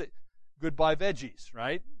veggies, you say, goodbye veggies,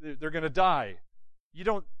 right? They're going to die.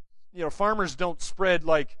 Farmers don't spread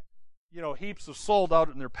heaps of salt out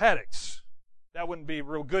in their paddocks. That wouldn't be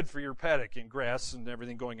real good for your paddock and grass and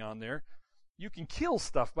everything going on there. You can kill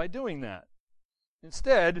stuff by doing that.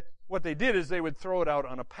 Instead, what they did is they would throw it out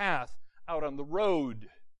on a path, out on the road,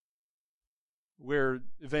 where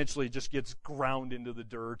eventually it just gets ground into the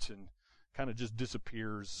dirt and kind of just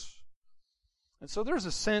disappears. And so there's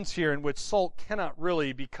a sense here in which salt cannot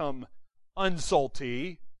really become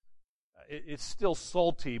unsalty. It's still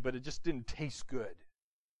salty, but it just didn't taste good.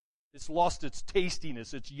 It's lost its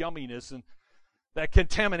tastiness, its yumminess, and that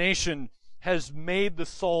contamination has made the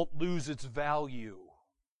salt lose its value.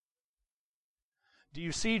 Do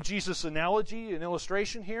you see Jesus' analogy and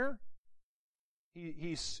illustration here?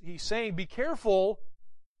 He's saying, be careful,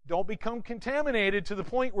 don't become contaminated to the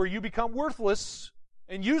point where you become worthless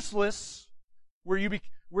and useless, where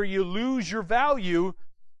you lose your value.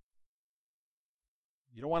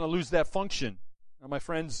 You don't want to lose that function. Now, my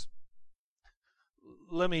friends,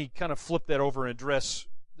 let me kind of flip that over and address.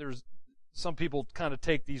 There's some people kind of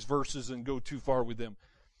take these verses and go too far with them.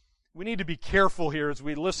 We need to be careful here as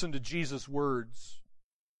we listen to Jesus' words.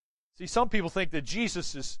 See, some people think that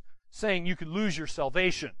Jesus is saying you could lose your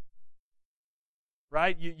salvation,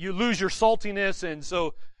 right? You lose your saltiness, and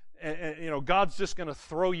so God's just going to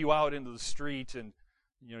throw you out into the street, and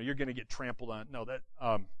you're going to get trampled on. No,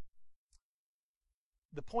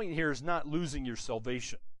 the point here is not losing your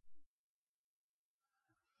salvation.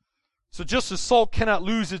 So just as salt cannot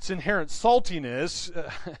lose its inherent saltiness,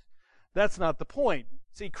 that's not the point.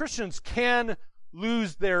 See, Christians can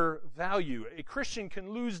lose their value. A Christian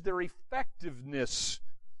can lose their effectiveness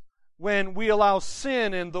when we allow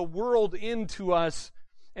sin and the world into us,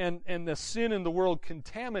 and the sin in the world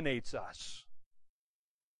contaminates us.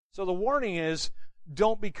 So the warning is,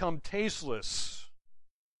 don't become tasteless,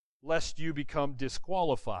 lest you become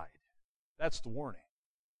disqualified. That's the warning.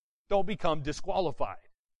 Don't become disqualified.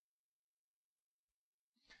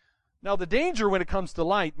 Now, the danger when it comes to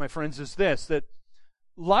light, my friends, is this, that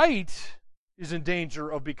light is in danger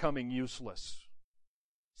of becoming useless.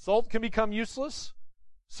 Salt can become useless,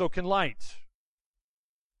 so can light.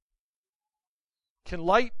 Can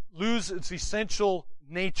light lose its essential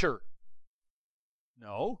nature?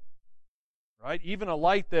 No. Right? Even a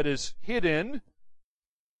light that is hidden,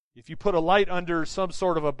 if you put a light under some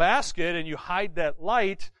sort of a basket and you hide that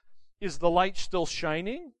light, is the light still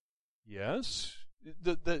shining? Yes.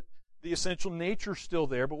 The essential nature is still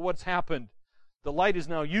there, but what's happened? The light is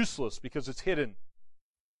now useless because it's hidden.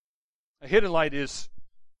 A hidden light is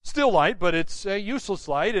still light, but it's a useless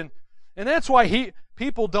light, and that's why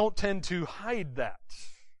people don't tend to hide that.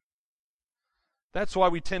 That's why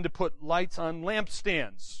we tend to put lights on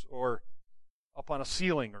lampstands or up on a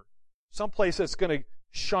ceiling or someplace that's going to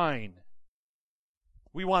shine.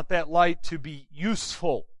 We want that light to be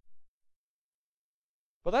useful.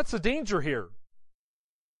 But that's the danger here.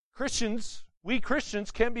 We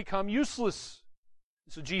Christians can become useless.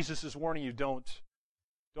 So Jesus is warning you, don't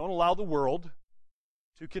allow the world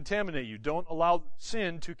to contaminate you. Don't allow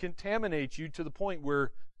sin to contaminate you to the point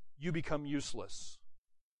where you become useless.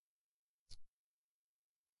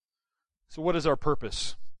 So what is our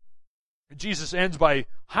purpose? Jesus ends by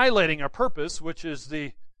highlighting our purpose, which is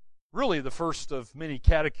really the first of many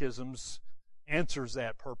catechisms answers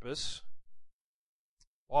that purpose.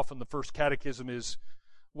 Often the first catechism is,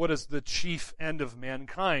 what is the chief end of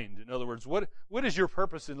mankind? In other words, what is your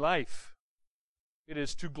purpose in life? It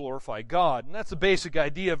is to glorify God. And that's the basic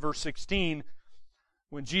idea of verse 16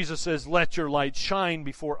 when Jesus says, let your light shine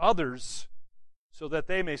before others so that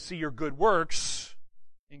they may see your good works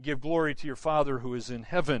and give glory to your Father who is in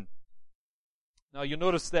heaven. Now you'll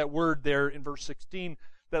notice that word there in verse 16.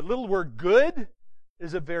 That little word good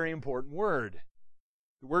is a very important word.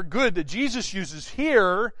 The word good that Jesus uses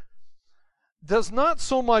here does not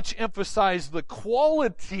so much emphasize the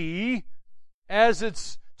quality as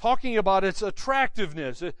it's talking about its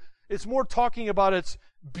attractiveness. It's more talking about its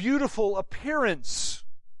beautiful appearance.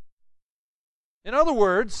 In other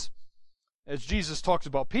words, as Jesus talks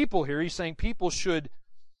about people here, he's saying people should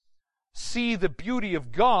see the beauty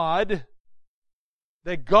of God,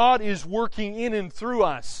 that God is working in and through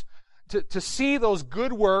us. To see those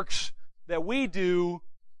good works that we do,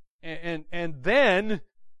 and then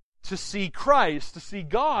to see Christ, to see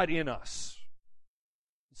God in us.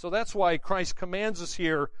 So that's why Christ commands us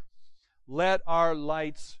here, let our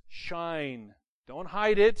lights shine. Don't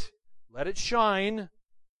hide it. Let it shine.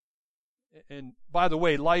 And by the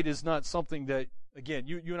way, light is not something that, again,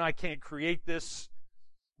 you and I can't create this.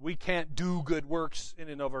 We can't do good works in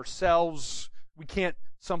and of ourselves. We can't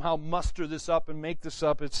somehow muster this up and make this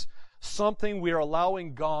up. It's something we are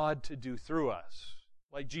allowing God to do through us.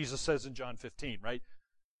 Like Jesus says in John 15, right?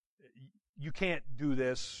 You can't do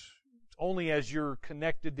this. It's only as you're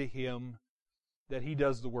connected to Him that He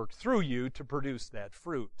does the work through you to produce that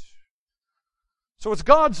fruit. So it's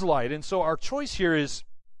God's light. And so our choice here is,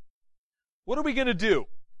 what are we going to do?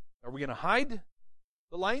 Are we going to hide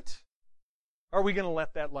the light? Or are we going to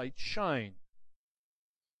let that light shine?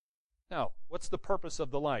 Now, what's the purpose of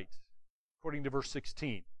the light? According to verse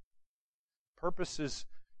 16. Purpose is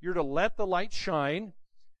you're to let the light shine.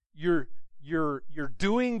 You're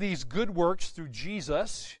doing these good works through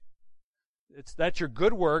Jesus. That's your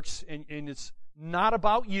good works, and it's not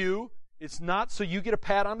about you. It's not so you get a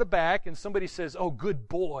pat on the back and somebody says, oh, good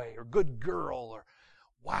boy, or good girl, or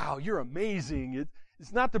wow, you're amazing.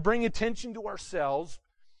 It's not to bring attention to ourselves,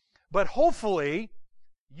 but hopefully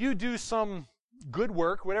you do some good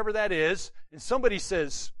work, whatever that is, and somebody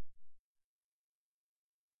says,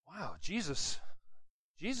 wow, Jesus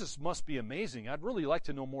must be amazing. I'd really like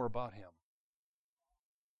to know more about Him.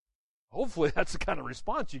 Hopefully that's the kind of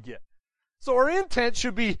response you get. So our intent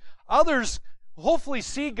should be others hopefully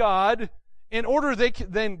see God in order they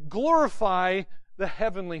can then glorify the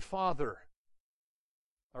Heavenly Father.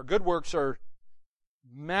 Our good works are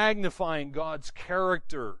magnifying God's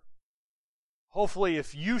character. Hopefully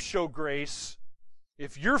if you show grace,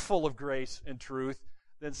 if you're full of grace and truth,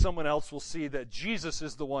 then someone else will see that Jesus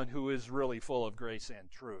is the one who is really full of grace and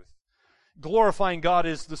truth. Glorifying God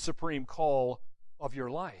is the supreme call of your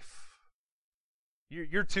life.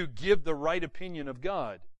 You're to give the right opinion of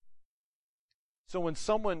God. So when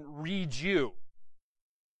someone reads you,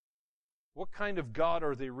 what kind of God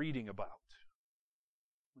are they reading about?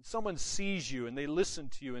 When someone sees you and they listen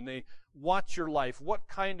to you and they watch your life, what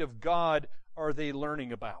kind of God are they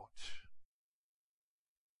learning about?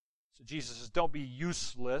 So Jesus says, don't be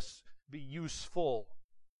useless, be useful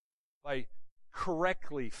by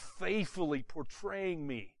correctly, faithfully portraying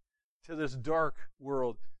me to this dark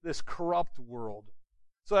world, this corrupt world.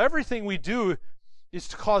 So everything we do is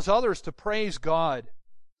to cause others to praise God.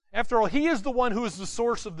 After all, He is the one who is the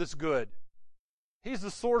source of this good. He's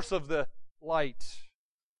the source of the light.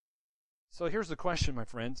 So here's the question, my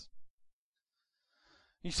friends.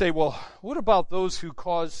 You say, well, what about those who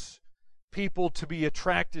cause people to be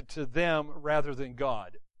attracted to them rather than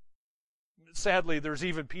God? Sadly, there's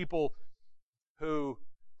even people who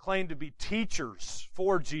claim to be teachers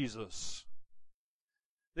for Jesus.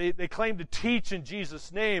 They claim to teach in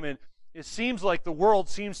Jesus' name, and it seems like the world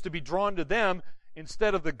seems to be drawn to them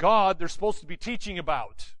instead of the God they're supposed to be teaching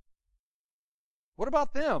about. What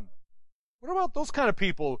about them? What about those kind of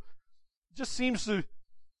people? It just seems to,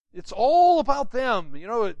 it's all about them. You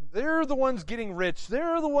know, they're the ones getting rich.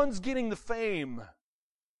 They're the ones getting the fame.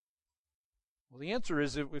 Well, the answer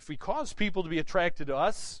is if we cause people to be attracted to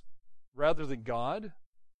us rather than God,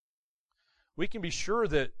 we can be sure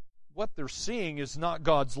that what they're seeing is not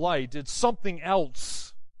God's light. It's something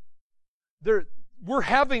else. We're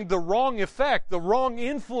having the wrong effect, the wrong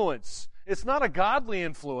influence. It's not a godly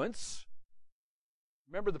influence.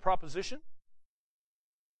 Remember the proposition?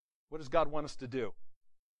 What does God want us to do?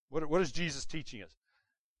 What is Jesus teaching us?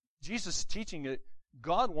 Jesus is teaching that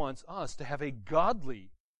God wants us to have a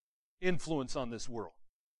godly influence on this world.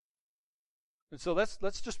 And so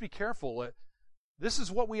let's just be careful. This is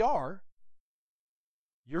what we are.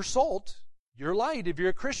 You're salt. You're light if you're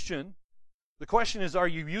a Christian. The question is, are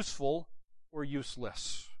you useful or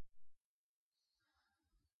useless?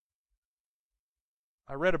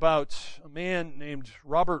 I read about a man named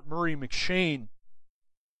Robert Murray McCheyne.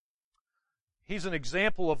 He's an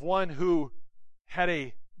example of one who had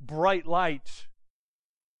a bright light,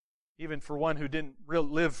 even for one who didn't really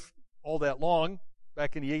live all that long.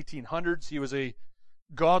 Back in the 1800s, he was a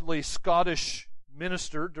godly Scottish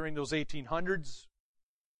minister during those 1800s.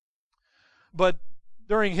 But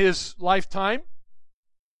During his lifetime,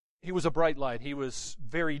 he was a bright light. He was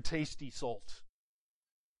very tasty salt.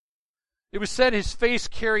 It was said his face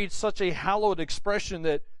carried such a hallowed expression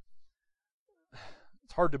that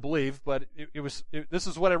it's hard to believe, but this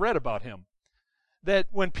is what I read about him. That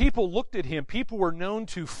when people looked at him, people were known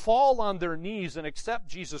to fall on their knees and accept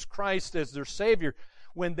Jesus Christ as their Savior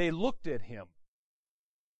when they looked at him.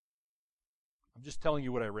 I'm just telling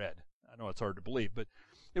you what I read. I know it's hard to believe, but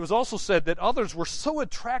it was also said that others were so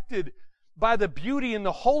attracted by the beauty and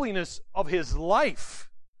the holiness of his life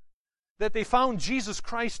that they found Jesus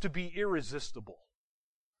Christ to be irresistible.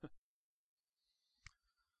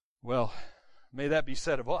 Well, may that be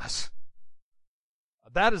said of us.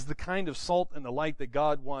 That is the kind of salt and the light that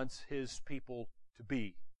God wants His people to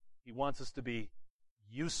be. He wants us to be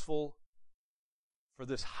useful for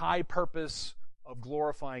this high purpose of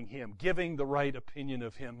glorifying Him, giving the right opinion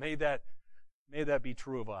of Him. May that be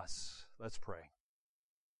true of us. Let's pray.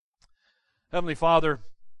 Heavenly Father,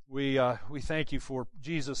 we thank You for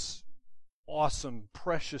Jesus' awesome,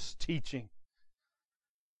 precious teaching.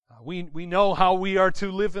 We know how we are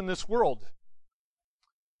to live in this world.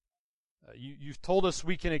 You've told us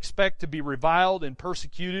we can expect to be reviled and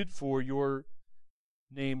persecuted for Your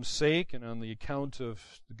name's sake and on the account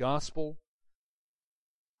of the gospel.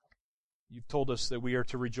 You've told us that we are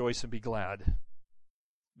to rejoice and be glad.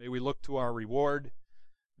 May we look to our reward.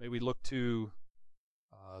 May we look to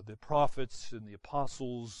the prophets and the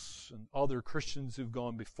apostles and other Christians who've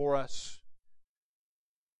gone before us.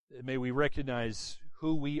 May we recognize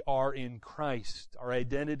who we are in Christ. Our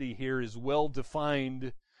identity here is well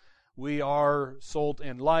defined. We are salt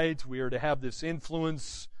and light. We are to have this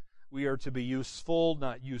influence. We are to be useful,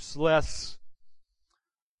 not useless.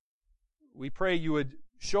 We pray You would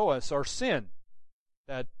show us our sin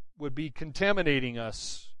that would be contaminating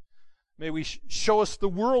us. May we show us the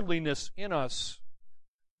worldliness in us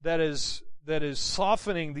that is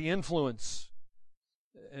softening the influence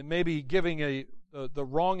and maybe giving the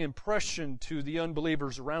wrong impression to the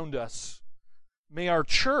unbelievers around us. May our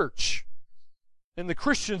church and the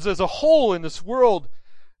Christians as a whole in this world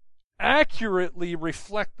accurately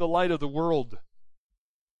reflect the light of the world.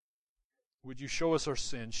 Would You show us our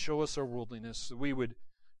sin, show us our worldliness, so we would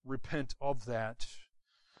repent of that,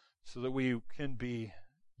 so that we can be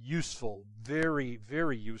useful, very,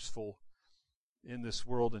 very useful in this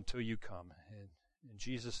world until You come. In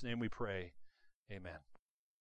Jesus' name we pray. Amen.